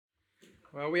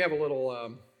Well, we have a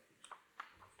little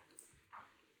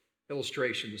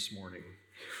illustration this morning.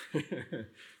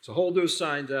 So hold those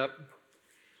signs up.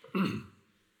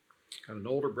 Got an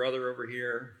older brother over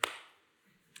here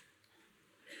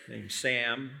named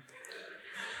Sam.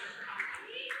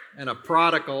 And a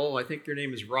prodigal, I think their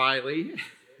name is Riley.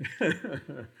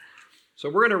 So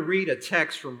we're going to read a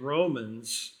text from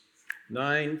Romans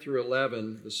 9 through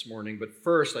 11 this morning. But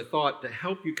first, I thought to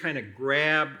help you kind of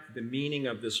grab the meaning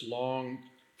of this long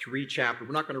 3-chapter,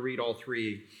 we're not going to read all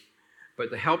 3,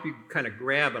 but to help you kind of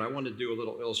grab it, I want to do a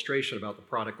little illustration about the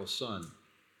prodigal son.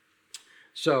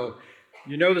 So,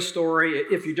 you know the story.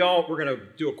 If you don't, we're going to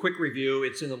do a quick review.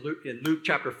 It's in Luke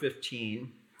chapter 15.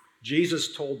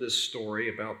 Jesus told this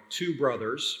story about 2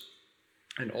 brothers,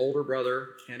 an older brother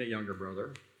and a younger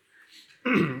brother.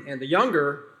 And the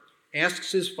younger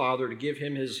asks his father to give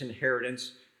him his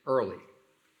inheritance early.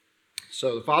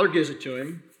 So the father gives it to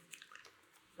him.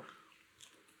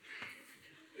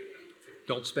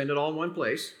 Don't spend it all in one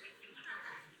place.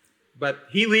 But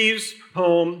he leaves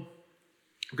home,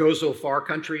 goes to a far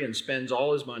country, and spends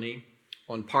all his money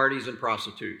on parties and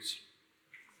prostitutes.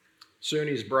 Soon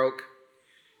he's broke.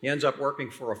 He ends up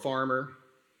working for a farmer,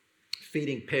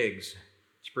 feeding pigs.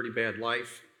 It's a pretty bad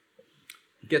life.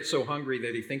 He gets so hungry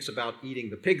that he thinks about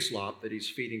eating the pig slop that he's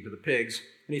feeding to the pigs,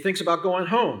 and he thinks about going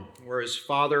home, where his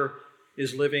father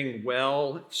is living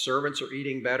well, servants are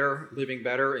eating better, living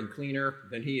better and cleaner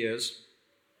than he is.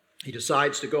 He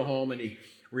decides to go home, and he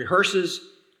rehearses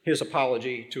his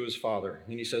apology to his father.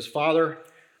 And he says, "Father,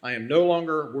 I am no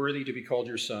longer worthy to be called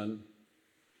your son.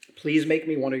 Please make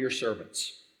me one of your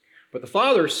servants." But the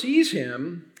father sees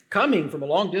him coming from a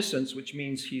long distance, which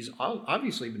means he's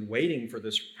obviously been waiting for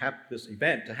this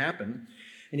event to happen.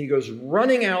 And he goes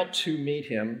running out to meet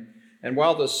him. And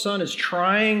while the son is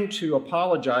trying to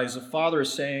apologize, the father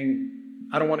is saying,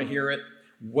 "I don't want to hear it.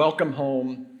 Welcome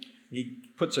home." He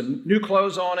puts new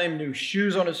clothes on him, new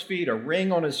shoes on his feet, a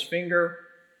ring on his finger.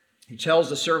 He tells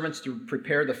the servants to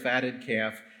prepare the fatted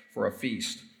calf for a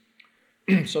feast.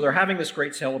 So they're having this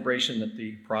great celebration that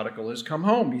the prodigal has come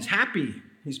home. He's happy.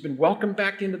 He's been welcomed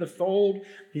back into the fold.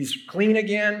 He's clean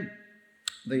again.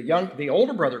 The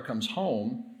older brother comes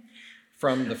home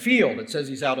from the field. It says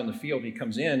he's out in the field. He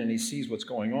comes in and he sees what's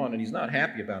going on, and he's not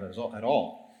happy about it at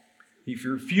all. He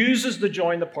refuses to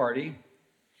join the party.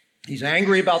 He's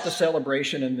angry about the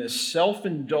celebration and this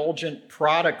self-indulgent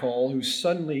prodigal who's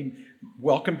suddenly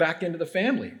welcomed back into the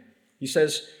family. He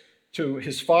says to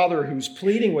his father, who's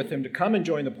pleading with him to come and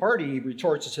join the party, he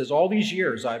retorts and says, "All these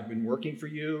years I've been working for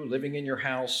you, living in your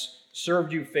house,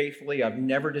 served you faithfully. I've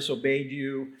never disobeyed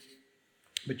you,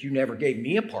 but you never gave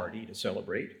me a party to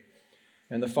celebrate."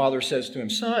 And the father says to him,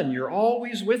 "Son, you're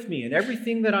always with me, and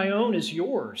everything that I own is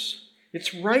yours.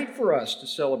 It's right for us to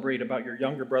celebrate about your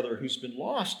younger brother who's been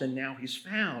lost and now he's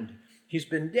found. He's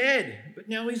been dead, but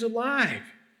now he's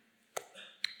alive."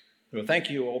 Well, thank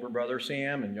you, older brother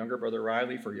Sam and younger brother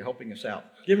Riley, for you helping us out.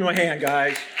 Give them a hand,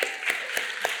 guys.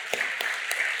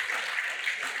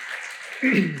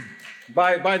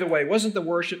 By the way, wasn't the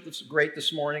worship great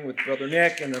this morning with Brother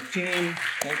Nick and the team?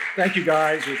 Thank you,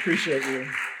 guys. We appreciate you.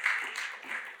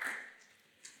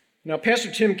 Now,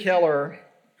 Pastor Tim Keller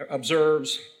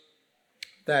observes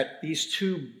that these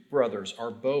 2 brothers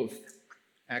are both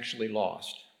actually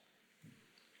lost.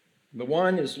 The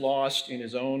one is lost in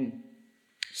his own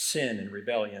sin and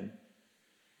rebellion.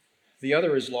 The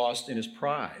other is lost in his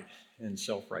pride and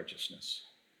self-righteousness.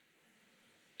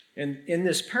 And in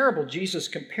this parable, Jesus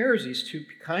compares these 2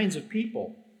 kinds of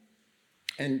people.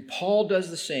 And Paul does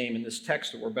the same in this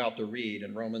text that we're about to read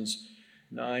in Romans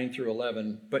 9 through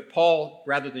 11. But Paul,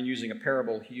 rather than using a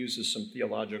parable, he uses some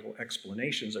theological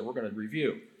explanations that we're going to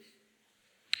review.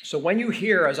 So when you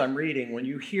hear, as I'm reading, when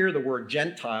you hear the word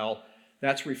Gentile,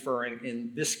 that's referring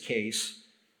in this case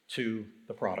to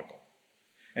the prodigal.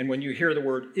 And when you hear the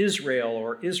word Israel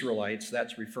or Israelites,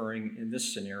 that's referring in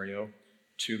this scenario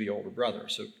to the older brother.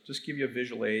 So just give you a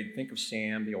visual aid. Think of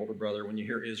Sam, the older brother, when you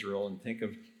hear Israel, and think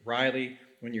of Riley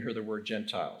when you hear the word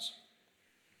Gentiles.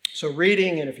 So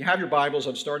reading, and if you have your Bibles,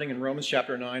 I'm starting in Romans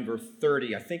chapter 9, verse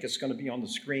 30. I think it's going to be on the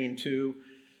screen too.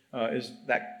 Is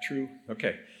that true?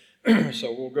 Okay.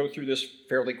 So we'll go through this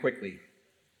fairly quickly.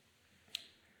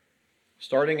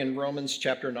 Starting in Romans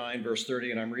chapter 9, verse 30,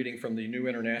 and I'm reading from the New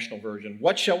International Version.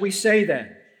 "What shall we say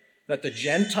then? That the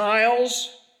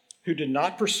Gentiles who did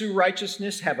not pursue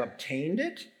righteousness have obtained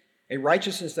it, a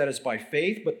righteousness that is by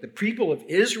faith, but the people of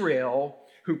Israel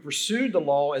who pursued the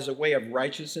law as a way of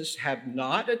righteousness have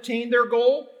not attained their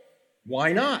goal?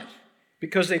 Why not?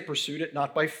 Because they pursued it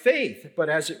not by faith, but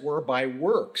as it were by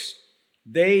works.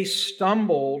 They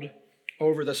stumbled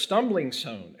over the stumbling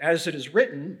stone. As it is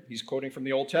written, he's quoting from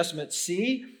the Old Testament,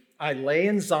 see, I lay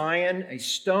in Zion a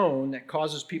stone that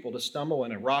causes people to stumble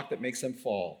and a rock that makes them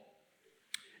fall.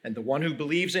 And the one who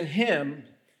believes in him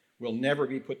will never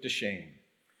be put to shame.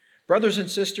 Brothers and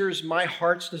sisters, my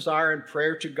heart's desire and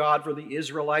prayer to God for the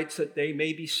Israelites that they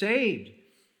may be saved.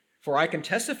 For I can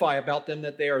testify about them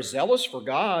that they are zealous for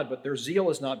God, but their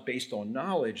zeal is not based on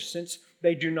knowledge. Since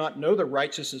they do not know the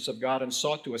righteousness of God and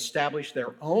sought to establish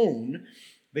their own,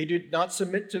 they did not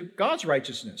submit to God's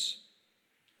righteousness.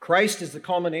 Christ is the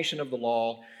culmination of the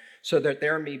law, so that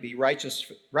there may be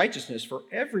righteousness for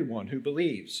everyone who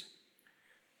believes.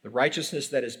 The righteousness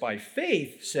that is by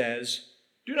faith says,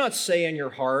 do not say in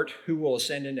your heart, who will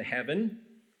ascend into heaven,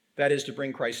 that is to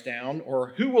bring Christ down,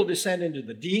 or who will descend into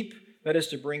the deep, that is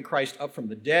to bring Christ up from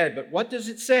the dead. But what does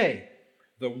it say?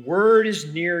 The word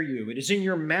is near you. It is in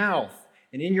your mouth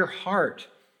and in your heart.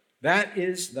 That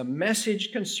is the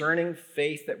message concerning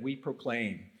faith that we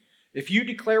proclaim. If you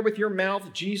declare with your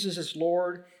mouth Jesus is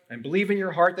Lord and believe in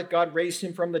your heart that God raised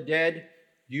him from the dead,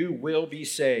 you will be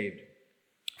saved.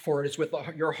 For it is with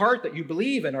your heart that you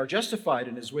believe and are justified,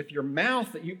 and it is with your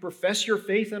mouth that you profess your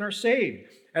faith and are saved.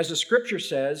 As the scripture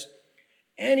says,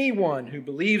 anyone who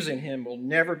believes in him will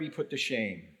never be put to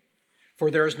shame. For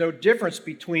there is no difference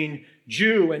between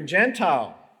Jew and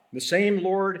Gentile. The same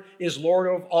Lord is Lord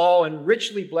of all and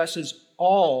richly blesses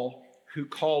all who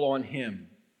call on him.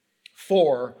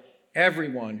 For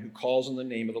everyone who calls on the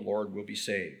name of the Lord will be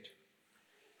saved.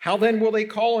 How then will they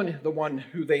call on the one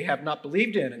who they have not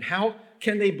believed in? And how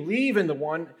can they believe in the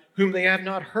one whom they have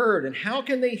not heard? And how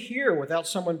can they hear without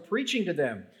someone preaching to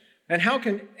them? And how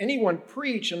can anyone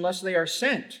preach unless they are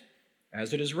sent?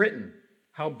 As it is written,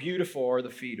 how beautiful are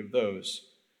the feet of those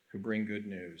who bring good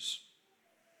news.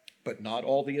 But not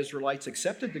all the Israelites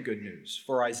accepted the good news.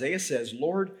 For Isaiah says,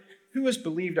 Lord, who has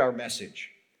believed our message?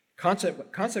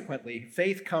 Consequently,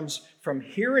 faith comes from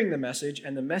hearing the message,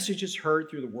 and the message is heard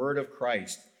through the word of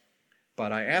Christ.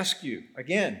 But I ask you,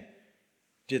 again,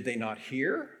 did they not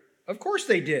hear? Of course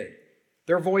they did.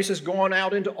 Their voice has gone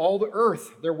out into all the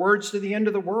earth, their words to the end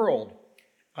of the world.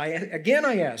 I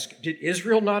ask, did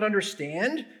Israel not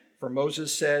understand? For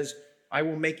Moses says, I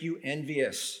will make you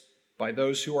envious by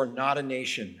those who are not a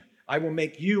nation. I will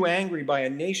make you angry by a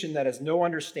nation that has no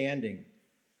understanding.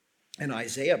 And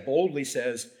Isaiah boldly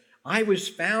says, I was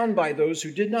found by those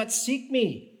who did not seek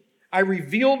me. I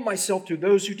revealed myself to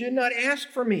those who did not ask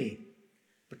for me.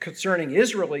 But concerning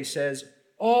Israel, he says,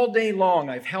 all day long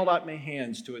I've held out my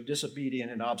hands to a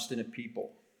disobedient and obstinate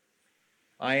people.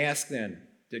 I ask then,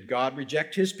 did God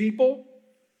reject his people?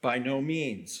 By no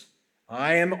means.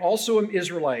 I am also an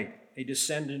Israelite, a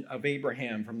descendant of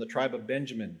Abraham from the tribe of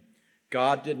Benjamin.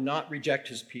 God did not reject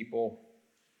his people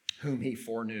whom he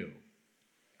foreknew.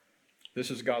 This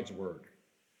is God's word.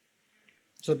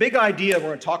 So the big idea we're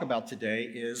going to talk about today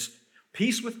is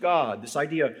peace with God, this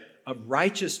idea of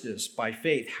righteousness by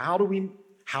faith. How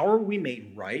are we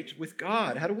made right with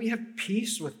God? How do we have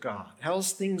peace with God? How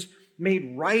is things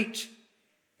made right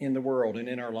in the world and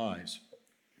in our lives?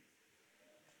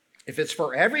 If it's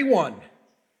for everyone, it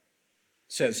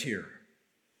says here,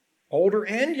 older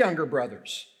and younger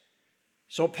brothers.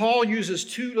 So Paul uses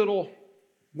two little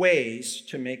ways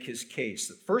to make his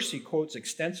case. First, he quotes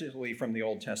extensively from the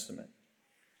Old Testament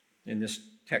in this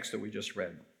text that we just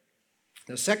read.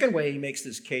 The second way he makes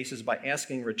this case is by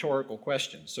asking rhetorical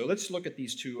questions. So let's look at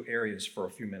these two areas for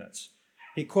a few minutes.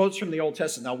 He quotes from the Old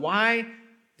Testament. Now, why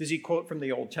does he quote from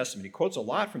the Old Testament? He quotes a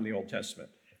lot from the Old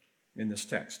Testament in this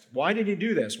text. Why did he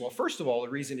do this? Well, first of all, the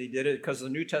reason he did it is because the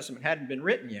New Testament hadn't been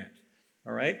written yet.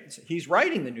 All right? So he's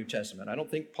writing the New Testament. I don't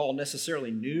think Paul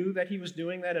necessarily knew that he was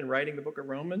doing that in writing the book of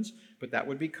Romans, but that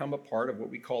would become a part of what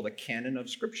we call the canon of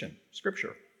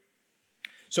Scripture.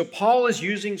 So Paul is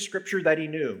using Scripture that he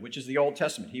knew, which is the Old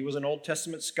Testament. He was an Old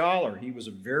Testament scholar. He was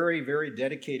a very, very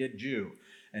dedicated Jew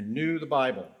and knew the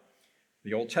Bible,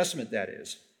 the Old Testament, that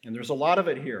is. And there's a lot of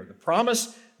it here.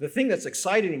 The thing that's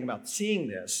exciting about seeing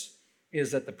this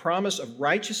is that the promise of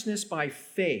righteousness by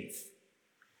faith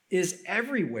is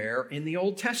everywhere in the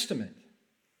Old Testament.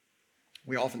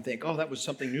 We often think, that was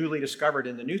something newly discovered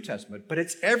in the New Testament, but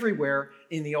it's everywhere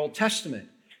in the Old Testament.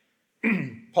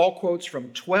 Paul quotes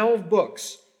from 12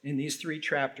 books in these 3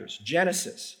 chapters: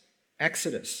 Genesis,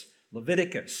 Exodus,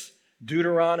 Leviticus,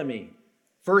 Deuteronomy,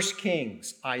 1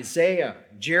 Kings, Isaiah,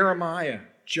 Jeremiah,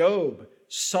 Job,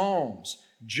 Psalms,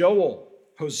 Joel,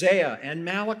 Hosea, and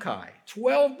Malachi.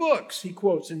 12 books he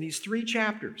quotes in these 3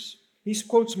 chapters. He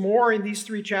quotes more in these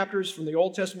 3 chapters from the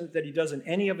Old Testament than he does in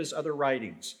any of his other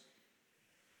writings.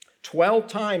 12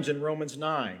 times in Romans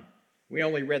 9. We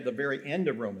only read the very end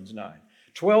of Romans 9.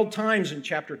 12 times in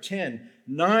chapter 10,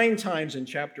 9 times in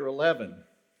chapter 11.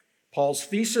 Paul's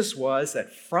thesis was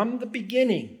that from the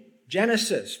beginning,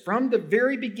 Genesis, from the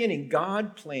very beginning,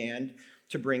 God planned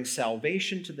to bring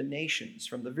salvation to the nations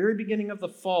from the very beginning of the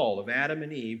fall of Adam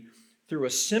and Eve through a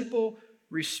simple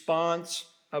response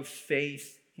of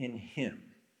faith in him.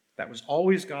 That was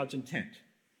always God's intent.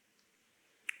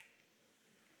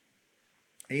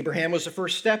 Abraham was the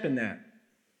first step in that.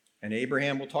 And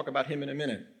Abraham, we'll talk about him in a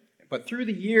minute. But through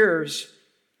the years,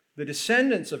 the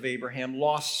descendants of Abraham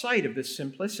lost sight of this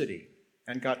simplicity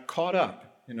and got caught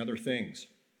up in other things.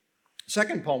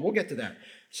 Second, Paul, we'll get to that.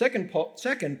 Second,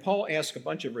 Paul asks a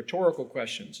bunch of rhetorical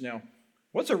questions. Now,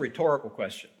 what's a rhetorical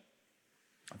question?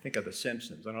 I think of The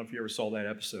Simpsons. I don't know if you ever saw that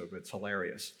episode, but it's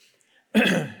hilarious.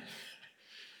 Dad,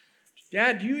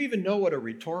 do you even know what a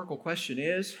rhetorical question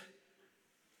is?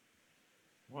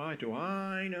 Why do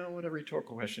I know what a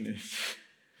rhetorical question is?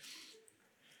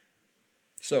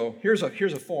 So here's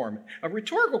a form. A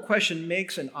rhetorical question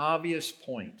makes an obvious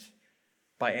point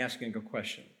by asking a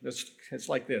question. It's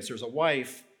like this. There's a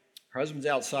wife, her husband's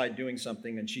outside doing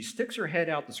something, and she sticks her head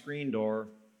out the screen door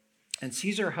and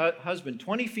sees her husband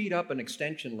 20 feet up an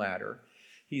extension ladder.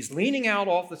 He's leaning out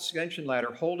off the extension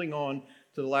ladder, holding on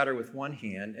to the ladder with one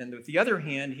hand, and with the other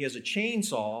hand, he has a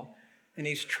chainsaw, and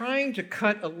he's trying to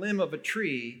cut a limb of a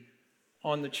tree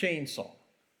on the chainsaw.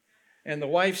 And the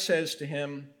wife says to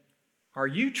him, "Are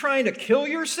you trying to kill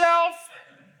yourself?"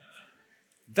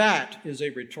 That is a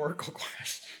rhetorical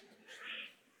question.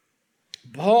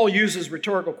 Paul uses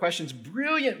rhetorical questions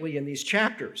brilliantly in these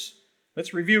chapters.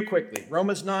 Let's review quickly.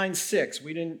 Romans 9:6.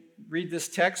 We didn't read this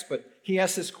text, but he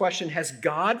asks this question: has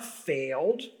God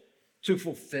failed to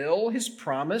fulfill his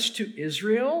promise to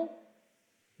Israel?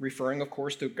 Referring, of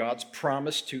course, to God's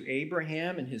promise to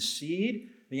Abraham and his seed.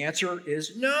 The answer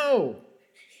is no.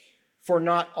 For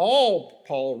not all,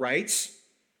 Paul writes,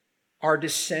 are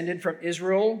descended from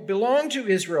Israel, belong to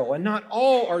Israel, and not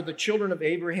all are the children of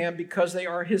Abraham because they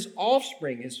are his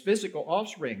offspring, his physical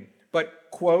offspring. But,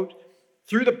 quote,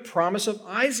 through the promise of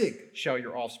Isaac shall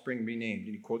your offspring be named.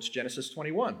 And he quotes Genesis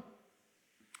 21.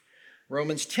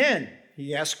 Romans 10,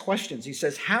 he asks questions. He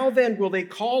says, how then will they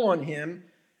call on him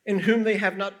in whom they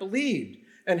have not believed?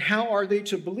 And how are they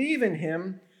to believe in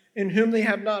him in whom they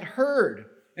have not heard?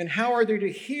 And how are they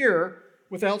to hear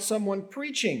without someone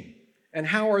preaching? And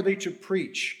how are they to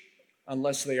preach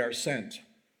unless they are sent?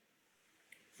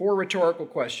 4 rhetorical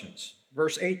questions.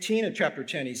 Verse 18 of chapter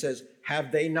 10, he says,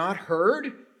 have they not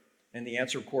heard? And the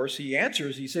answer, of course, he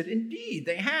answers, he said, indeed,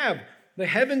 they have. The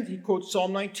heavens, he quotes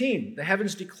Psalm 19, the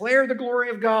heavens declare the glory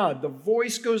of God. The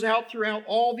voice goes out throughout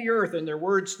all the earth and their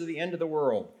words to the end of the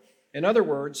world. In other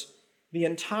words, the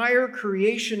entire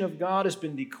creation of God has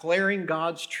been declaring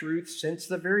God's truth since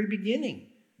the very beginning.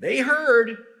 They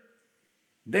heard.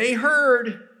 They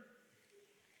heard.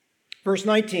 Verse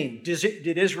 19,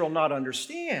 did Israel not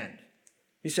understand?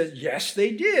 He says, yes,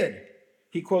 they did.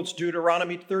 He quotes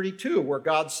Deuteronomy 32, where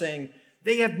God's saying,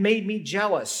 they have made me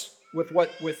jealous with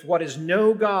what is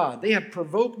no God. They have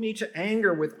provoked me to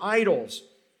anger with idols.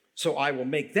 So I will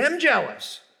make them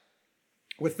jealous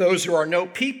with those who are no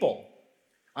people.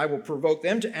 I will provoke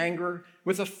them to anger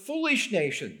with a foolish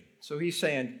nation. So he's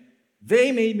saying,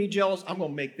 they made me jealous. I'm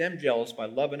going to make them jealous by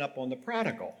loving up on the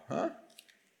prodigal. Huh?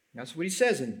 That's what he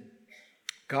says. And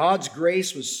God's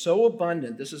grace was so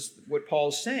abundant, this is what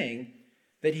Paul's saying,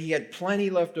 that he had plenty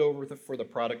left over for the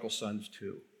prodigal sons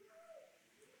too.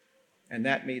 And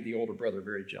that made the older brother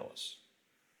very jealous.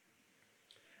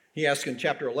 He asks in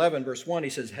chapter 11, verse 1, he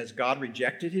says, has God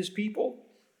rejected his people?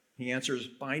 He answers,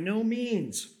 by no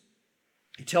means.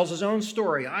 He tells his own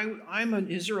story. I'm an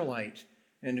Israelite.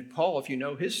 And Paul, if you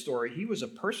know his story, he was a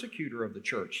persecutor of the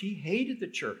church. He hated the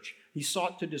church. He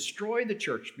sought to destroy the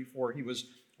church before he was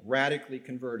radically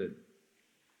converted.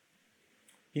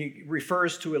 He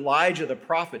refers to Elijah the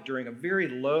prophet during a very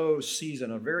low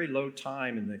season, a very low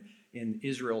time in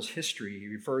Israel's history. He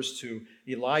refers to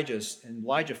Elijah, and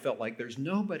Elijah felt like there's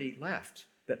nobody left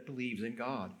that believes in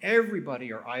God.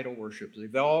 Everybody are idol worshipers.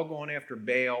 They've all gone after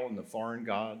Baal and the foreign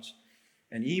gods.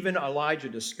 And even Elijah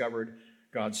discovered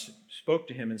God spoke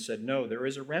to him and said, no, there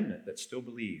is a remnant that still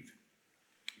believe.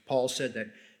 Paul said that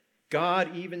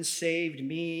God even saved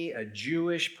me, a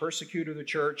Jewish persecutor of the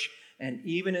church, and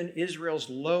even in Israel's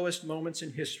lowest moments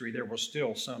in history, there were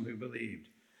still some who believed.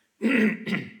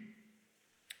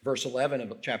 Verse 11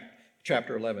 of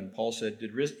chapter 11, Paul said,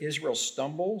 did Israel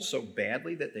stumble so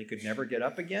badly that they could never get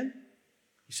up again?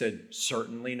 He said,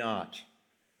 certainly not.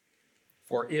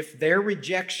 For if their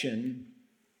rejection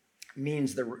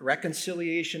means the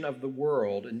reconciliation of the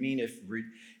world, and if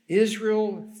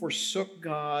Israel forsook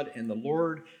God and the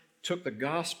Lord took the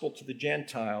gospel to the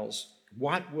Gentiles,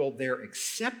 what will their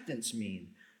acceptance mean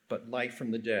but life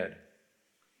from the dead?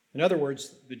 In other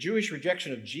words, the Jewish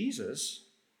rejection of Jesus,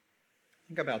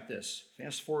 think about this.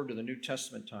 Fast forward to the New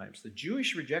Testament times. The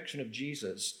Jewish rejection of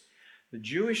Jesus, the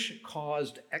Jewish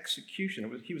caused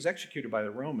execution. He was executed by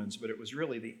the Romans, but it was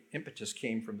really the impetus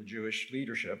came from the Jewish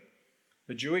leadership.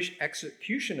 The Jewish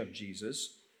execution of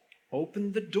Jesus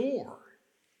opened the door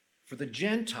for the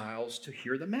Gentiles to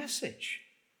hear the message.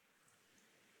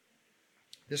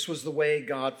 This was the way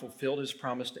God fulfilled his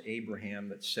promise to Abraham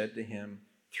that said to him,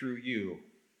 through you,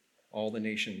 all the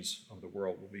nations of the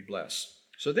world will be blessed.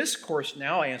 So this course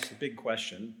now asks the big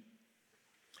question.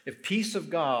 If peace with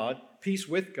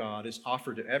God is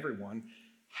offered to everyone,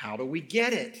 how do we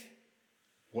get it?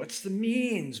 What's the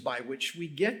means by which we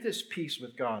get this peace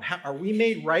with God? Are we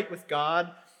made right with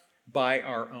God by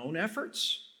our own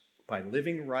efforts, by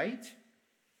living right?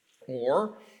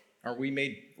 Or are we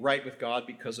made right with God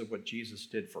because of what Jesus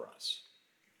did for us?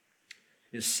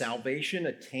 Is salvation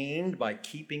attained by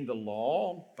keeping the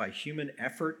law, by human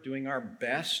effort, doing our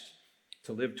best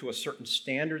to live to a certain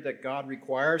standard that God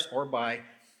requires, or by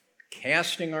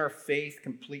casting our faith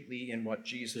completely in what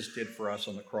Jesus did for us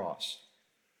on the cross?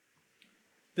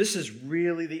 This is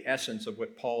really the essence of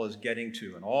what Paul is getting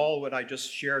to, and all what I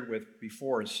just shared with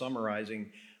before in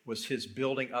summarizing was his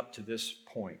building up to this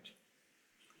point.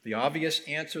 The obvious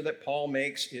answer that Paul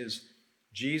makes is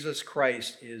Jesus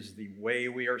Christ is the way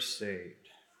we are saved.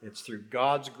 It's through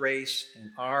God's grace and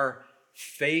our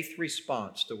faith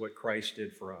response to what Christ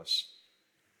did for us.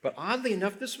 But oddly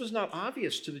enough, this was not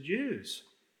obvious to the Jews.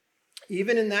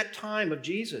 Even in that time of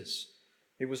Jesus,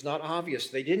 it was not obvious.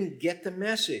 They didn't get the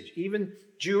message. Even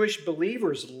Jewish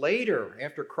believers later,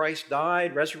 after Christ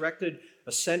died, resurrected,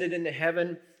 ascended into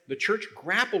heaven, the church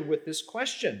grappled with this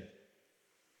question.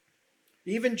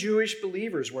 Even Jewish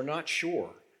believers were not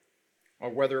sure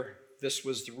of whether this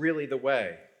was really the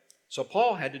way. So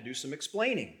Paul had to do some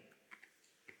explaining.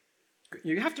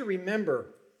 You have to remember,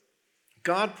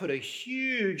 God put a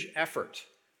huge effort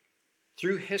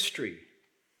through history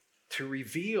to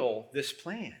reveal this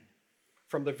plan.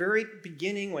 From the very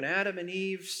beginning, when Adam and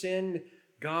Eve sinned,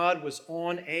 God was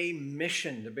on a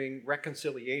mission to bring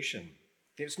reconciliation.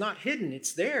 It's not hidden,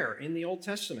 it's there in the Old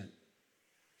Testament.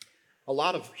 A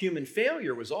lot of human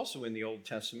failure was also in the Old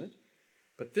Testament,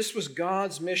 but this was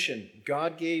God's mission.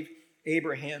 God gave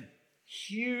Abraham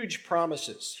huge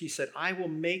promises. He said, I will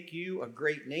make you a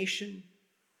great nation,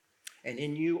 and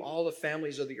in you all the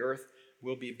families of the earth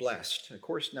will be blessed. And of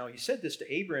course, now he said this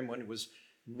to Abraham when he was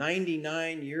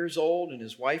 99 years old, and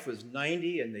his wife was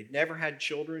 90, and they'd never had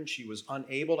children. She was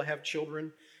unable to have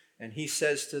children. And he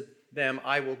says to them,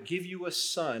 I will give you a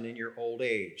son in your old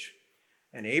age.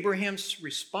 And Abraham's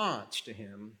response to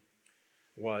him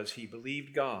was he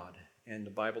believed God. And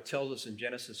the Bible tells us in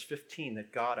Genesis 15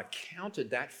 that God accounted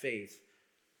that faith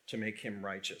to make him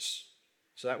righteous.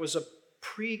 So that was a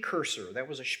precursor. That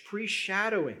was a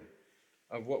foreshadowing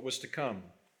of what was to come.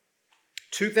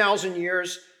 2,000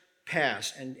 years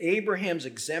passed, and Abraham's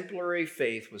exemplary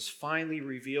faith was finally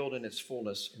revealed in its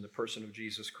fullness in the person of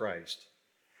Jesus Christ.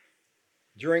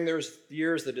 During those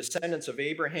years, the descendants of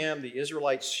Abraham, the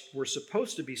Israelites, were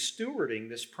supposed to be stewarding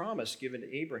this promise given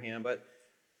to Abraham, but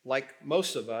like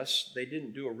most of us, they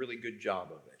didn't do a really good job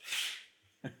of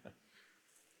it.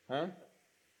 Huh?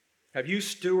 Have you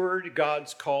stewarded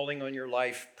God's calling on your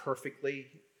life perfectly?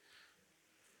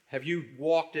 Have you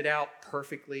walked it out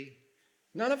perfectly?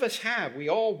 None of us have. We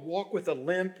all walk with a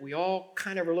limp. We all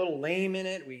kind of are a little lame in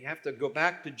it. We have to go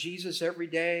back to Jesus every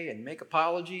day and make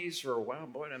apologies for, wow,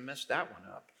 boy, I messed that one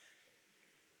up.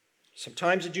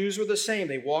 Sometimes the Jews were the same.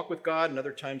 They walked with God, and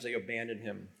other times they abandoned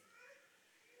him.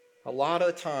 A lot of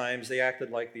the times they acted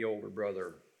like the older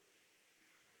brother.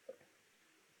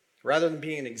 Rather than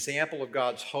being an example of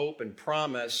God's hope and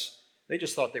promise, they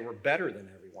just thought they were better than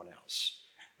everyone else.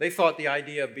 They thought the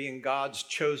idea of being God's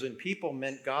chosen people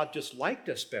meant God just liked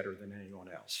us better than anyone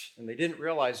else. And they didn't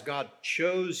realize God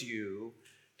chose you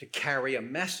to carry a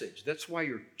message. That's why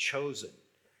you're chosen.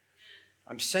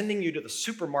 I'm sending you to the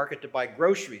supermarket to buy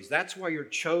groceries. That's why you're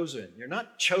chosen. You're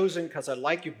not chosen because I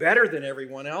like you better than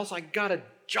everyone else. I got a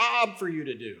job for you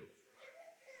to do.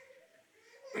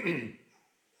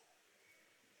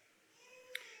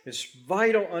 It's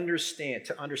vital to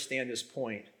understand this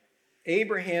point.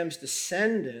 Abraham's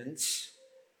descendants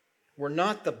were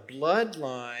not the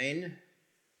bloodline,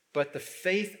 but the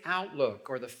faith outlook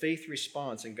or the faith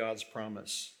response in God's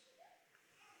promise.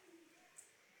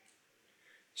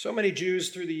 So many Jews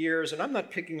through the years, and I'm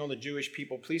not picking on the Jewish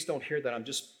people, please don't hear that, I'm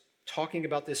just talking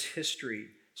about this history.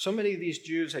 So many of these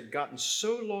Jews had gotten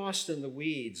so lost in the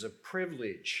weeds of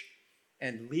privilege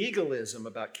and legalism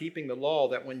about keeping the law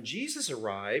that when Jesus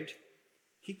arrived,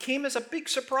 he came as a big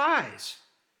surprise.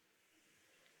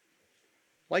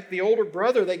 Like the older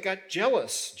brother, they got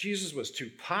jealous. Jesus was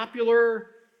too popular.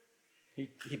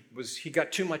 He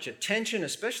got too much attention,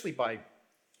 especially by,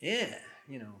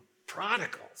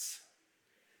 prodigals.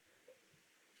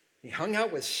 He hung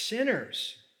out with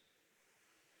sinners.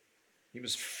 He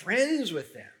was friends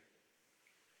with them.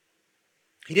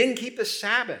 He didn't keep the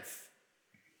Sabbath.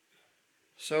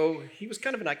 So he was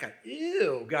kind of like an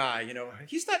ew guy,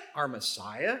 He's not our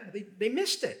Messiah. They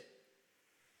missed it.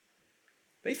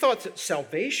 They thought that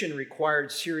salvation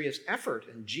required serious effort,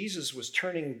 and Jesus was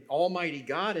turning Almighty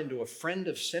God into a friend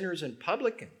of sinners and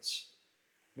publicans.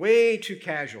 Way too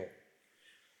casual.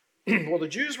 Well, the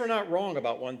Jews were not wrong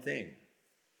about one thing.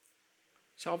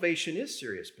 Salvation is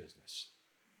serious business.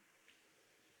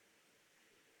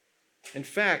 In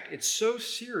fact, it's so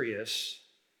serious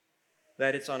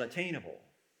that it's unattainable.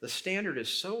 The standard is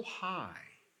so high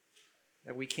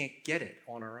that we can't get it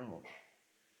on our own.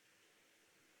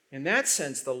 In that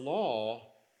sense, the law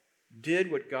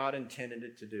did what God intended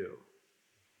it to do.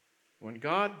 When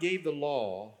God gave the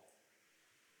law,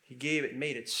 he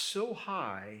made it so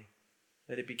high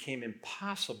that it became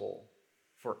impossible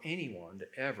for anyone to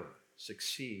ever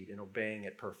succeed in obeying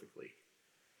it perfectly.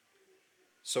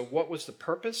 So what was the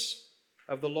purpose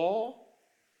of the law?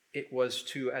 It was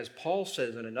to, as Paul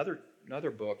says in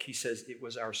another book, he says it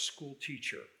was our school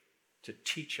teacher to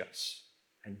teach us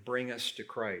and bring us to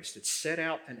Christ. It set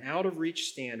out an out-of-reach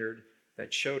standard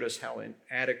that showed us how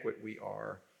inadequate we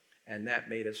are, and that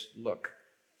made us look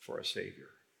for a Savior.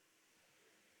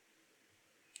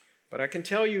 But I can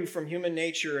tell you from human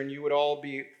nature, and you would all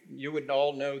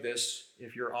know this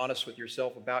if you're honest with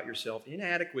yourself about yourself,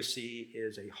 inadequacy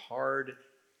is a hard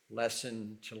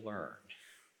lesson to learn.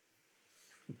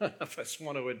 None of us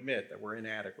want to admit that we're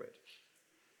inadequate.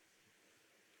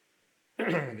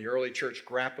 The early church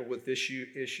grappled with this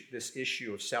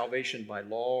issue of salvation by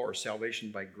law or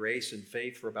salvation by grace and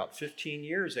faith for about 15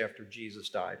 years after Jesus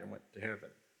died and went to heaven.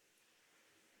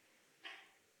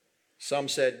 Some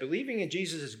said, believing in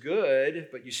Jesus is good,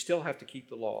 but you still have to keep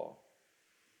the law.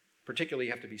 Particularly,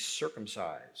 you have to be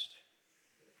circumcised.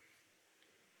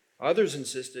 Others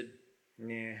insisted,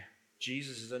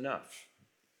 Jesus is enough.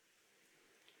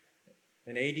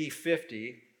 In AD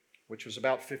 50, which was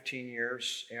about 15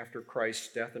 years after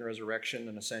Christ's death and resurrection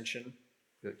and ascension,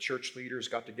 the church leaders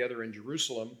got together in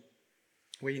Jerusalem.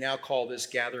 We now call this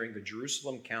gathering the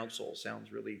Jerusalem Council.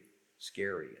 Sounds really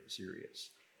scary and serious.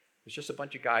 It's just a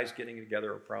bunch of guys getting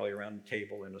together, probably around a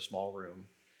table in a small room.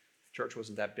 The church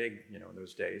wasn't that big, in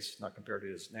those days, not compared to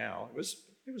it is now. It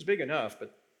was big enough,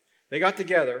 but they got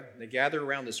together. They gathered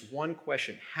around this one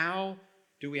question: how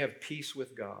do we have peace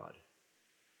with God?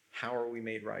 How are we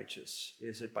made righteous?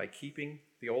 Is it by keeping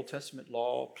the Old Testament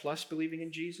law plus believing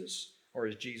in Jesus, or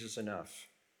is Jesus enough?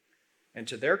 And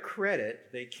to their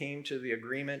credit, they came to the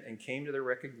agreement and came to the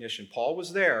recognition. Paul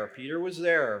was there. Peter was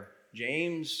there.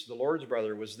 James, the Lord's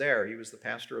brother, was there. He was the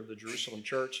pastor of the Jerusalem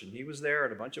church, and he was there,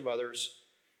 and a bunch of others,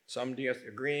 some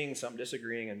agreeing, some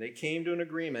disagreeing, and they came to an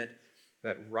agreement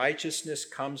that righteousness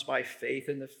comes by faith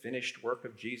in the finished work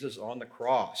of Jesus on the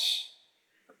cross.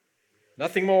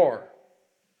 Nothing more.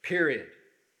 Period.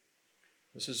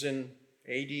 This is in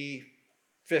AD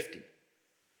 50.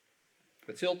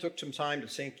 But still took some time to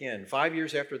sink in. 5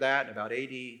 years after that, about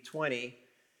AD 20,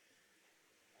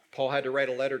 Paul had to write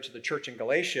a letter to the church in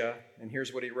Galatia, and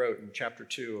here's what he wrote in chapter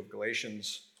 2 of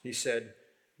Galatians. He said,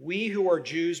 "We who are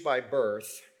Jews by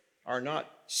birth are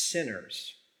not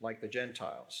sinners like the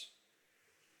Gentiles.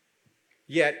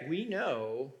 Yet we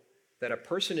know that a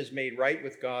person is made right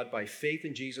with God by faith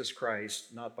in Jesus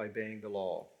Christ, not by obeying the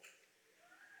law.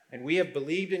 And we have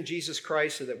believed in Jesus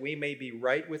Christ so that we may be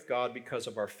right with God because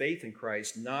of our faith in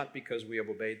Christ, not because we have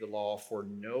obeyed the law, for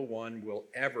no one will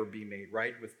ever be made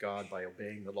right with God by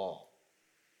obeying the law."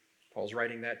 Paul's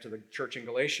writing that to the church in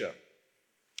Galatia.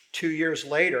 2 years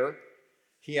later,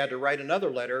 he had to write another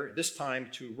letter, this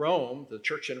time to Rome, the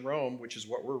church in Rome, which is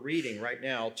what we're reading right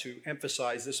now, to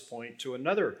emphasize this point to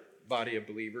another body of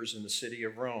believers in the city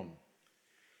of Rome.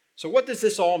 So what does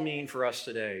this all mean for us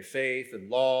today? Faith and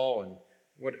law, and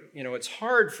it's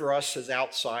hard for us as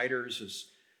outsiders, as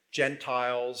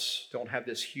Gentiles, don't have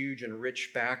this huge and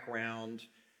rich background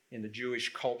in the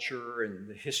Jewish culture and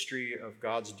the history of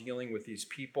God's dealing with these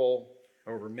people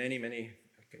over many, many,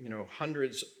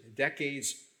 hundreds,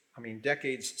 decades,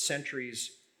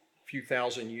 centuries, a few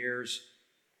thousand years.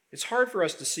 It's hard for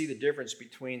us to see the difference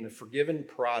between the forgiven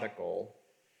prodigal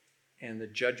and the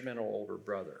judgmental older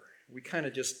brother. We kind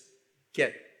of just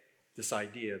get this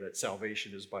idea that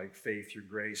salvation is by faith through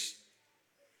grace.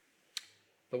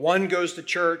 The one goes to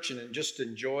church and just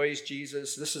enjoys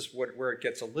Jesus. This is where it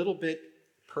gets a little bit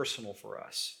personal for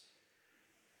us.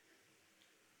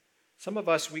 Some of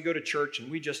us, we go to church and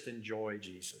we just enjoy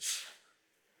Jesus.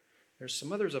 There's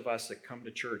some others of us that come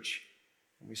to church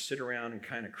and we sit around and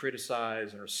kind of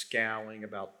criticize and are scowling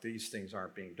about these things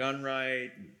aren't being done right,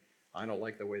 and I don't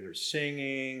like the way they're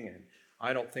singing, and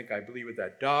I don't think I believe with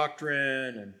that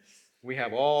doctrine, and we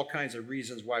have all kinds of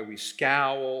reasons why we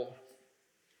scowl.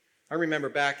 I remember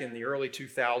back in the early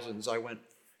 2000s, I went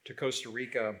to Costa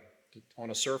Rica on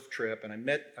a surf trip, and I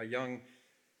met a young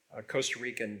Costa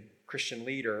Rican Christian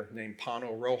leader named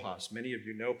Pano Rojas. Many of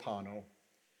you know Pano.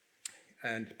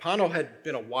 And Pano had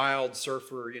been a wild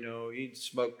surfer, he'd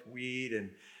smoked weed and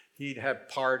he'd have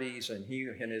parties, and he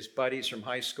and his buddies from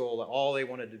high school, all they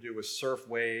wanted to do was surf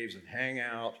waves and hang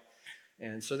out.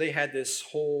 And so they had this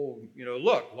whole,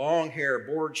 look, long hair,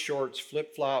 board shorts,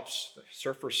 flip-flops,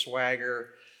 surfer swagger.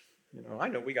 I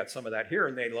know we got some of that here,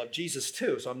 and they love Jesus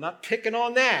too, so I'm not picking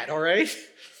on that, all right?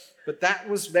 But that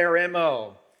was their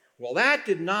MO. Well, that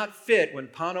did not fit when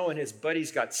Pano and his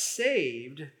buddies got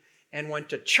saved and went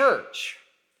to church.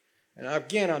 And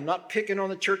again, I'm not picking on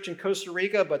the church in Costa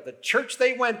Rica, but the church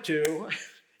they went to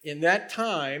in that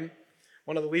time,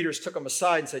 one of the leaders took them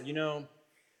aside and said,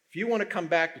 if you want to come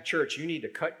back to church, you need to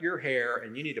cut your hair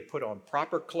and you need to put on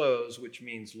proper clothes, which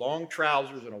means long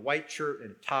trousers and a white shirt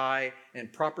and a tie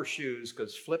and proper shoes,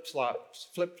 because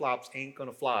flip-flops ain't going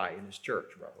to fly in this church,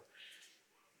 bro.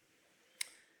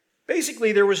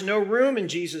 Basically, there was no room in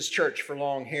Jesus' church for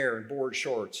long hair and board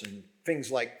shorts and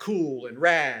things like cool and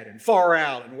rad and far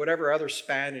out and whatever other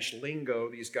Spanish lingo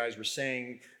these guys were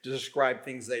saying to describe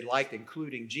things they liked,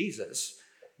 including Jesus.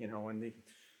 And the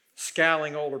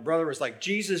scowling older brother was like,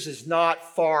 Jesus is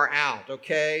not far out,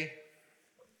 okay?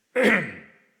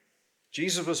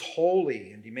 Jesus was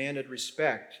holy and demanded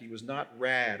respect. He was not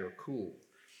rad or cool.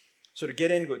 So to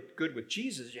get in good with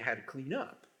Jesus, you had to clean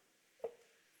up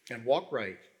and walk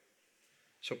right.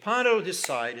 So Pano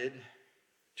decided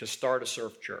to start a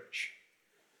surf church.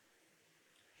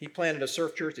 He planted a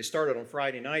surf church. They started on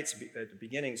Friday nights at the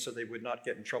beginning so they would not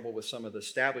get in trouble with some of the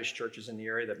established churches in the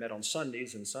area that met on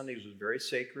Sundays, and Sundays was very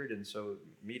sacred, and so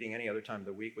meeting any other time of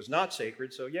the week was not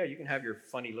sacred. So yeah, you can have your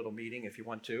funny little meeting if you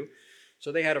want to.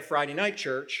 So they had a Friday night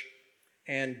church,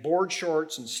 and board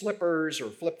shorts and slippers or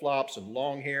flip-flops and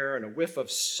long hair and a whiff of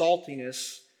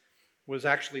saltiness was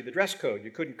actually the dress code.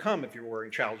 You couldn't come if you were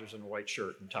wearing trousers and a white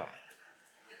shirt and tie.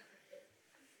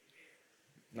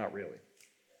 Not really.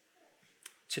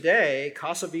 Today,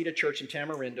 Casa Vida Church in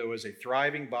Tamarindo is a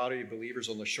thriving body of believers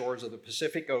on the shores of the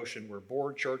Pacific Ocean where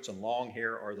board shirts and long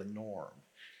hair are the norm.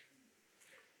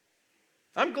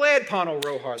 I'm glad Pano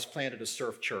Rojas planted a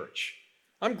surf church.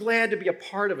 I'm glad to be a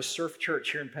part of a surf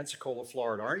church here in Pensacola,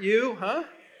 Florida. Aren't you? Huh?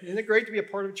 Isn't it great to be a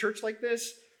part of a church like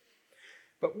this?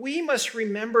 But we must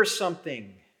remember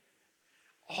something.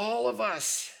 All of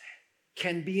us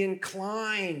can be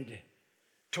inclined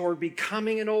toward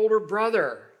becoming an older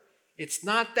brother. It's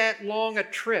not that long a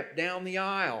trip down the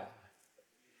aisle.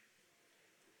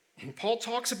 And Paul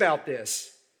talks about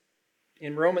this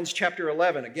in Romans chapter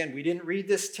 11. Again, we didn't read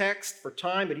this text for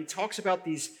time, but he talks about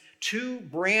these two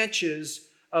branches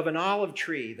of an olive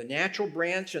tree, the natural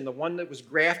branch and the one that was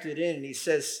grafted in. And he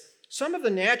says, some of the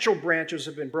natural branches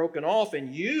have been broken off,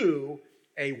 and you,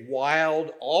 a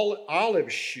wild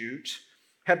olive shoot,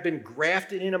 have been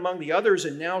grafted in among the others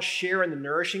and now share in the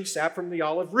nourishing sap from the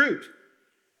olive root.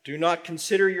 Do not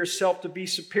consider yourself to be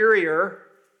superior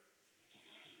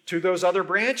to those other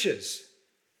branches.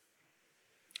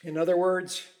 In other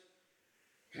words,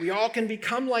 we all can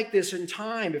become like this in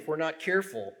time if we're not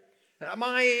careful. At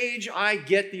my age, I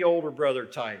get the older brother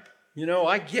type.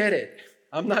 I get it.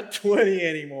 I'm not 20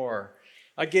 anymore.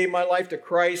 I gave my life to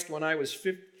Christ when I was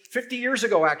 50 years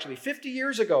ago, actually. 50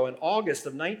 years ago in August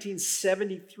of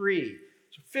 1973.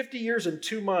 So 50 years and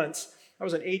 2 months. I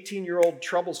was an 18-year-old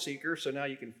trouble seeker, so now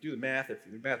you can do the math if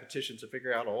you're mathematicians to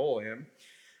figure out how old I am.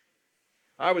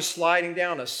 I was sliding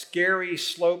down a scary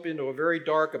slope into a very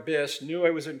dark abyss, knew I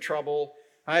was in trouble.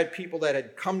 I had people that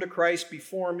had come to Christ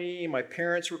before me. My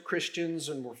parents were Christians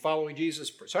and were following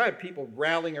Jesus. So I had people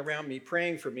rallying around me,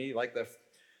 praying for me, like the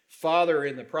father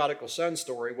in the prodigal son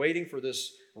story, waiting for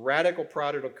this radical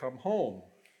prodigal to come home.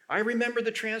 I remember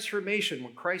the transformation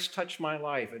when Christ touched my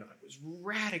life, and I was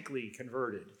radically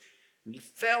converted. And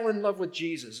fell in love with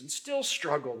Jesus and still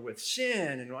struggled with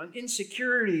sin and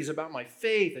insecurities about my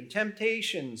faith and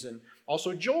temptations and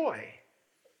also joy.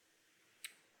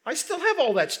 I still have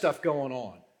all that stuff going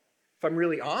on, if I'm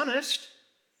really honest.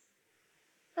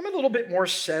 I'm a little bit more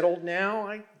settled now.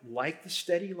 I like the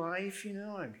steady life,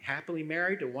 I'm happily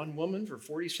married to one woman for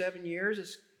 47 years.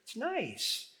 It's It's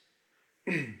nice.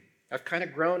 I've kind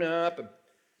of grown up, I've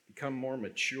become more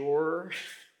mature.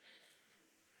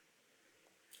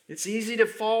 It's easy to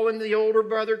fall into the older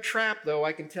brother trap, though,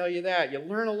 I can tell you that. You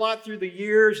learn a lot through the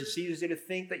years. It's easy to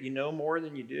think that you know more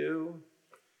than you do.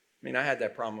 I mean, I had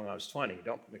that problem when I was 20.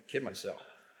 Don't kid myself.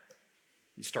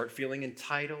 You start feeling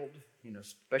entitled,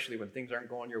 especially when things aren't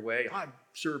going your way. I've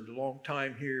served a long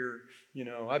time here.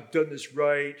 I've done this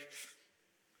right.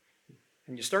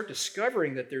 And you start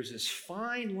discovering that there's this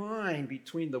fine line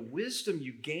between the wisdom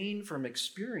you gain from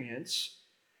experience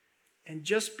and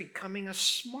just becoming a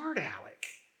smart aleck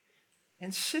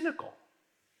and cynical,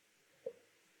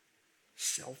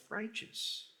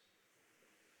 self-righteous.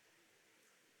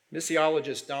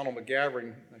 Missiologist Donald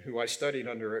McGavran, who I studied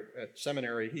under at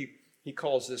seminary, he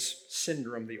calls this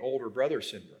syndrome the older brother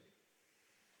syndrome.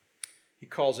 He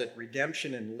calls it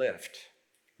redemption and lift.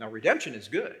 Now, redemption is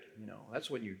good. That's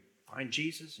when you find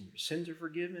Jesus and your sins are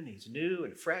forgiven. He's new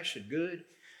and fresh and good.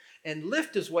 And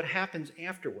lift is what happens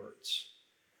afterwards.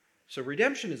 So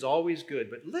redemption is always good,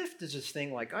 but lift is this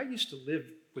thing like I used to live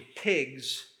with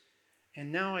pigs,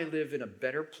 and now I live in a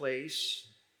better place,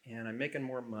 and I'm making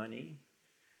more money,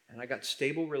 and I got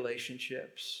stable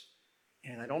relationships,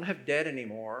 and I don't have debt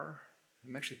anymore.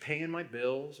 I'm actually paying my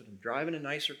bills, and I'm driving a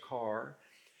nicer car.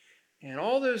 And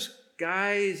all those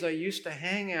guys I used to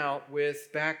hang out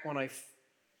with back when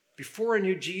before I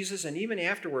knew Jesus, and even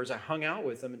afterwards, I hung out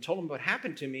with them and told them what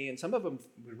happened to me, and some of them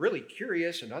were really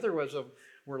curious, and others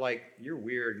were like, "You're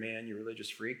weird, man, you religious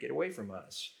freak, get away from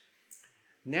us."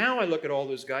 Now I look at all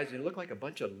those guys, and they look like a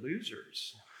bunch of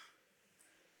losers.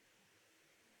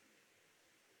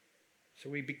 So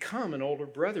we become an older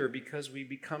brother because we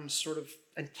become sort of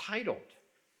entitled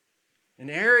and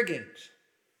arrogant.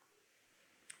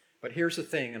 But here's the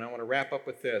thing, and I want to wrap up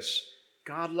with this.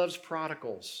 God loves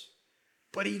prodigals,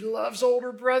 but he loves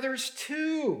older brothers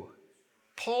too.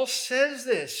 Paul says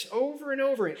this over and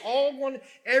over in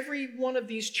every one of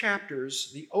these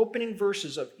chapters, the opening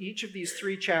verses of each of these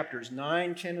three chapters,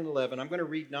 9, 10, and 11. I'm going to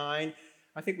read 9.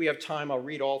 I think we have time. I'll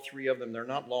read all three of them. They're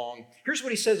not long. Here's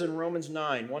what he says in Romans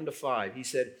 9, 1-5. He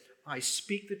said, I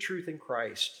speak the truth in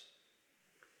Christ.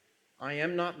 I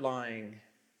am not lying.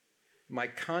 My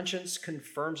conscience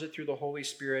confirms it through the Holy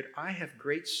Spirit. I have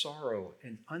great sorrow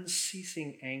and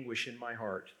unceasing anguish in my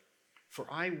heart, for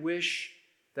I wish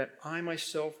that I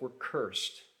myself were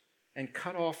cursed and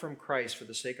cut off from Christ for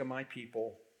the sake of my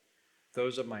people,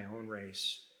 those of my own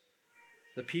race,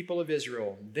 the people of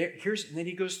Israel. And then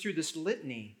he goes through this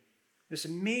litany, this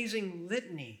amazing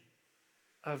litany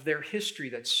of their history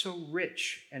that's so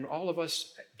rich, and all of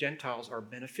us Gentiles are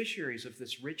beneficiaries of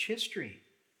this rich history.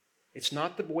 It's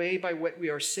not the way by what we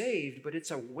are saved, but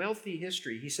it's a wealthy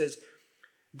history. He says,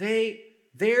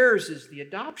 theirs is the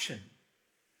adoption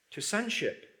to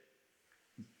sonship,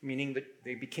 meaning that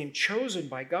they became chosen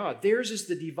by God. Theirs is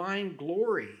the divine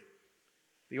glory.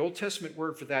 The Old Testament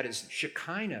word for that is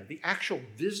Shekinah, the actual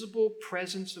visible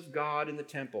presence of God in the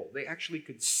temple. They actually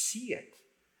could see it.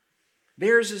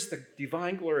 Theirs is the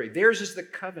divine glory. Theirs is the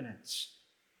covenants.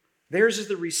 Theirs is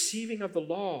the receiving of the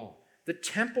law, the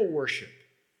temple worship,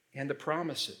 and the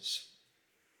promises.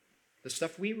 The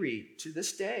stuff we read to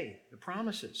this day, the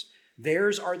promises.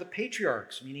 Theirs are the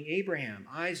patriarchs, meaning Abraham,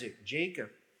 Isaac,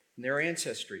 Jacob, and their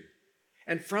ancestry.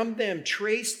 And from them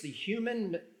trace the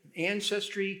human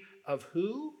ancestry of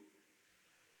who?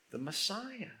 The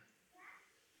Messiah.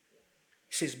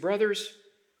 He says, brothers,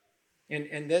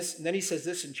 and then he says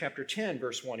this in chapter 10,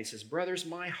 verse 1. He says, brothers,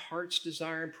 my heart's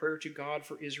desire and prayer to God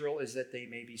for Israel is that they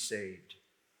may be saved.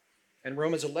 And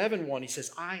Romans 11:1, he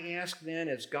says, I ask then,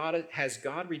 has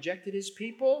God rejected his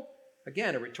people?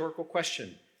 Again, a rhetorical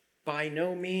question. By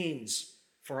no means,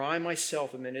 for I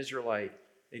myself am an Israelite,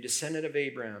 a descendant of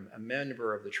Abraham, a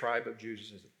member of the tribe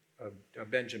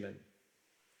of Benjamin.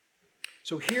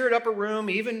 So here at Upper Room,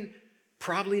 even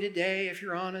probably today, if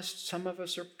you're honest, some of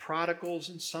us are prodigals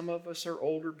and some of us are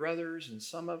older brothers and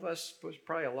some of us,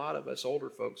 probably a lot of us older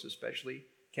folks especially,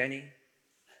 Kenny.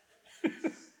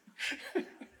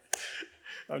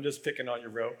 I'm just picking on you,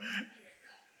 bro.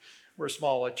 We're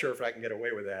small at church, I can get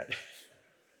away with that.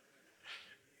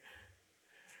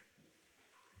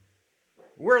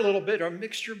 We're a little bit a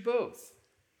mixture of both.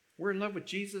 We're in love with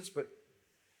Jesus, but,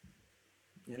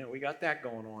 we got that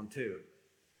going on too.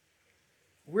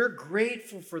 We're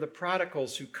grateful for the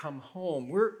prodigals who come home.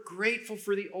 We're grateful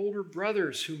for the older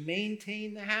brothers who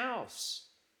maintain the house.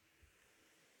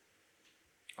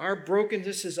 Our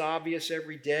brokenness is obvious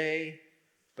every day,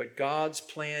 but God's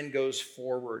plan goes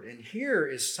forward. And here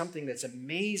is something that's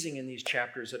amazing in these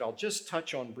chapters that I'll just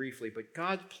touch on briefly. But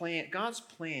God's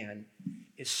plan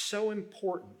is so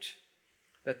important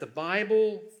that the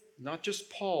Bible not just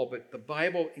Paul, but the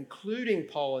Bible, including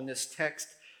Paul in this text,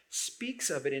 speaks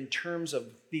of it in terms of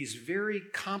these very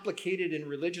complicated and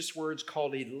religious words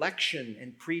called election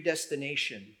and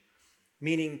predestination,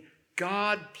 meaning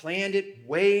God planned it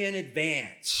way in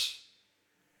advance.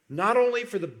 Not only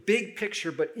for the big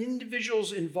picture, but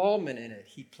individuals' involvement in it.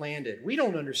 He planned it. We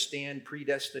don't understand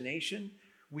predestination.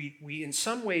 We in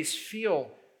some ways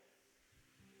feel,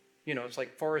 it's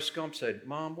like Forrest Gump said,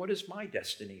 Mom, what is my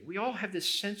destiny? We all have this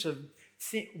sense of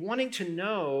wanting to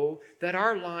know that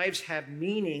our lives have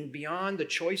meaning beyond the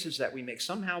choices that we make.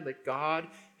 Somehow that God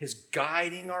is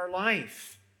guiding our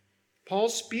life. Paul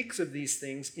speaks of these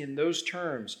things in those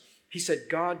terms. He said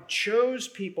God chose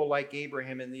people like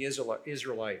Abraham and the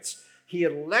Israelites. He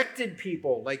elected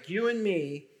people like you and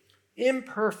me,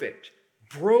 imperfect,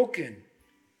 broken,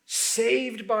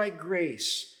 saved by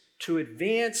grace, to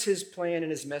advance his plan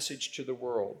and his message to the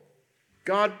world.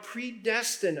 God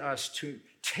predestined us to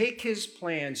take his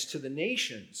plans to the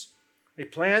nations, a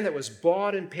plan that was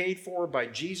bought and paid for by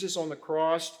Jesus on the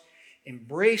cross,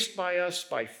 embraced by us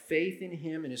by faith in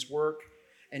him and his work,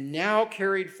 and now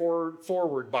carried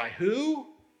forward by who?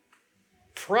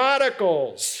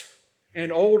 Prodigals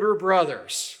and older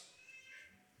brothers,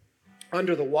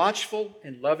 under the watchful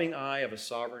and loving eye of a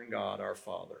sovereign God, our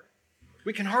Father.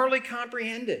 We can hardly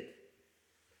comprehend it.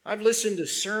 I've listened to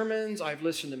sermons, I've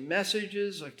listened to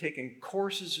messages, I've taken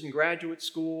courses in graduate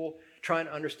school trying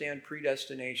to understand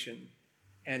predestination,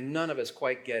 and none of us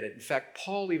quite get it. In fact,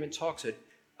 Paul even talks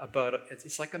about it.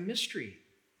 It's like a mystery.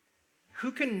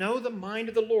 Who can know the mind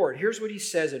of the Lord? Here's what he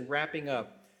says in wrapping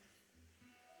up.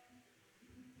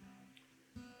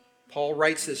 Paul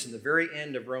writes this in the very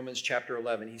end of Romans chapter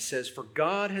 11. He says, "For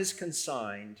God has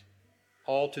consigned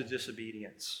all to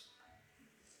disobedience,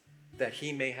 that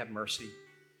he may have mercy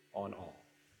on all."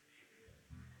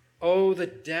 Oh, the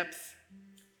depth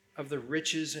of the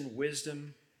riches and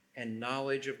wisdom and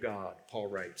knowledge of God, Paul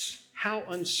writes. How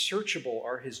unsearchable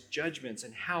are his judgments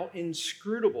and how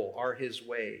inscrutable are his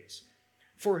ways.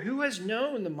 For who has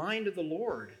known the mind of the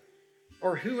Lord?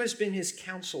 Or who has been his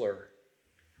counselor?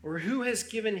 Or who has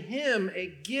given him a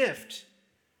gift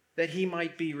that he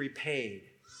might be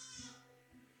repaid?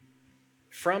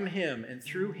 From him and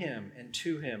through him and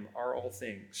to him are all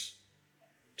things.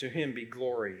 To him be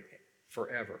glory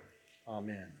forever.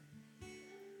 Amen.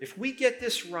 If we get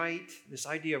this right, this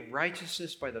idea of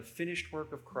righteousness by the finished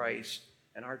work of Christ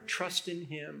and our trust in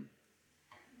him,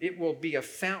 it will be a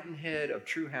fountainhead of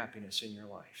true happiness in your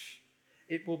life.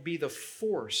 It will be the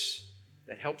force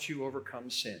that helps you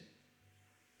overcome sin.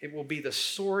 It will be the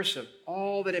source of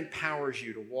all that empowers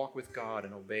you to walk with God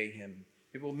and obey him.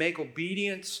 It will make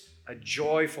obedience a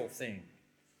joyful thing,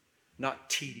 not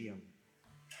tedium,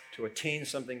 to attain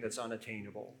something that's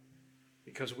unattainable.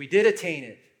 Because we did attain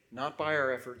it, not by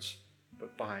our efforts,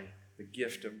 but by the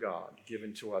gift of God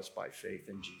given to us by faith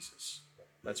in Jesus.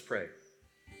 Let's pray.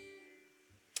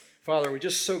 Father, we're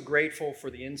just so grateful for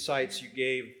the insights you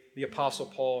gave the Apostle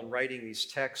Paul in writing these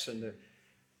texts and the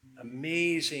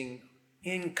amazing,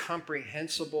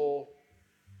 incomprehensible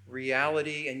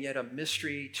reality and yet a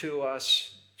mystery to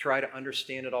us. Try to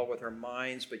understand it all with our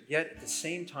minds, but yet at the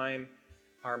same time,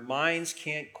 our minds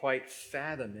can't quite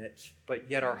fathom it, but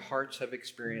yet our hearts have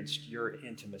experienced your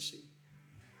intimacy.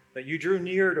 That you drew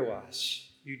near to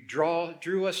us. You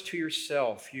drew us to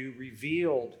yourself. You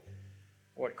revealed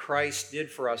what Christ did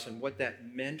for us and what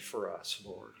that meant for us,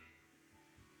 Lord.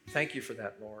 Thank you for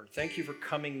that, Lord. Thank you for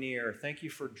coming near. Thank you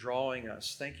for drawing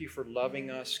us. Thank you for loving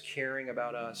us, caring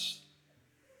about us.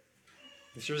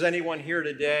 If there's anyone here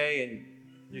today and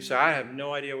you say, I have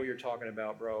no idea what you're talking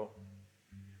about, bro,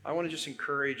 I want to just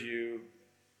encourage you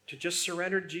to just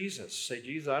surrender to Jesus. Say,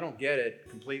 Jesus, I don't get it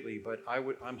completely, but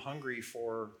I'm hungry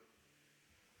for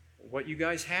what you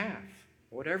guys have.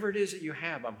 Whatever it is that you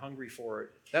have, I'm hungry for it.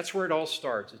 That's where it all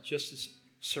starts. It's just this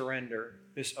surrender,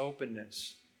 this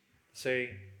openness.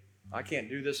 Say, I can't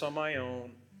do this on my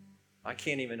own. I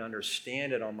can't even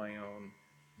understand it on my own,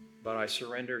 but I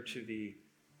surrender to the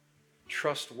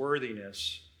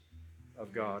trustworthiness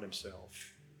of God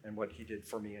himself and what he did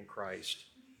for me in Christ.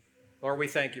 Lord, we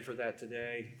thank you for that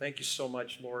today. Thank you so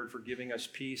much, Lord, for giving us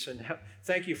peace. And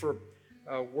thank you for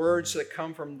words that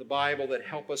come from the Bible that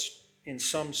help us in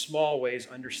some small ways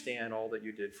understand all that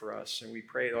you did for us. And we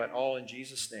pray that all in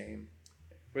Jesus' name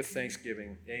with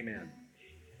thanksgiving. Amen.